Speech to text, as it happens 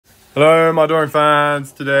Hello, my adoring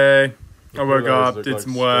fans. Today I woke up, did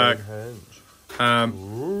some work.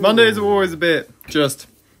 Mondays are always a bit just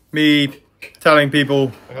me telling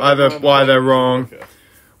people either why they're wrong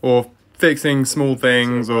or fixing small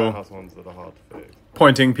things or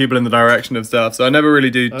pointing people in the direction of stuff. So I never really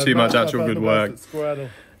do too much actual good work.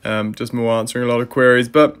 Just more answering a lot of queries.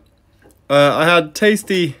 But I had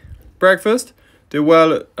tasty breakfast. Did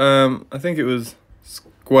well at, I think it was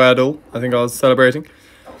Squaredle. I think I was celebrating.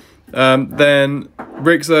 Then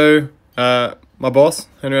Rixo, my boss,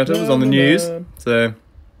 Henrietta, was on the news, so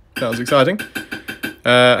that was exciting.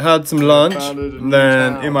 Had some lunch, and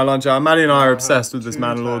then in my lunch hour, Maddie and I are obsessed with this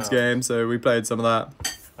Manor game, so we played some of that.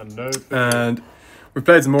 And we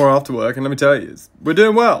played some more after work, and let me tell you, we're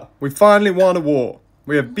doing well. We finally won a war.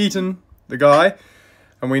 We have beaten the guy,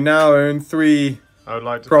 and we now own 3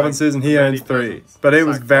 provinces, and he owns 3. But it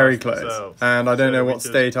was very close, and I don't know what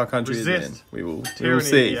state our country is in. We will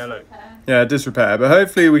see. Yeah, disrepair, but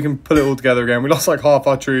hopefully we can pull it all together again. We lost like half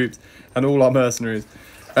our troops and all our mercenaries.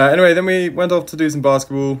 Anyway, then we went off to do some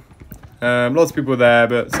basketball. Lots of people were there,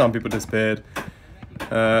 but some people disappeared.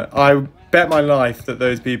 I bet my life that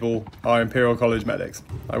those people are Imperial College medics.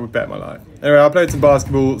 I would bet my life. Anyway, I played some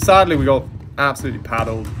basketball. Sadly, we got absolutely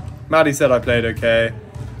paddled. Maddie said I played okay.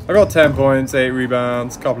 I got 10 points, 8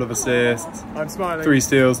 rebounds, couple of assists, 3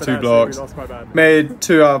 steals, 2 blocks. Made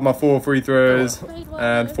 2 out of my 4 free throws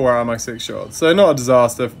and 4 out of my 6 shots. So not a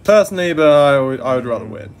disaster personally, but I would rather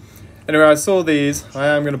win. Anyway, I saw these. I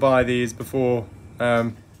am going to buy these before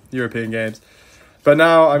European games. But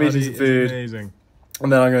now I'm eating some food,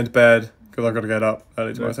 and then I'm going to bed because I've got to get up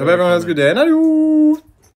early tomorrow. So hope everyone has a good day. And adieu!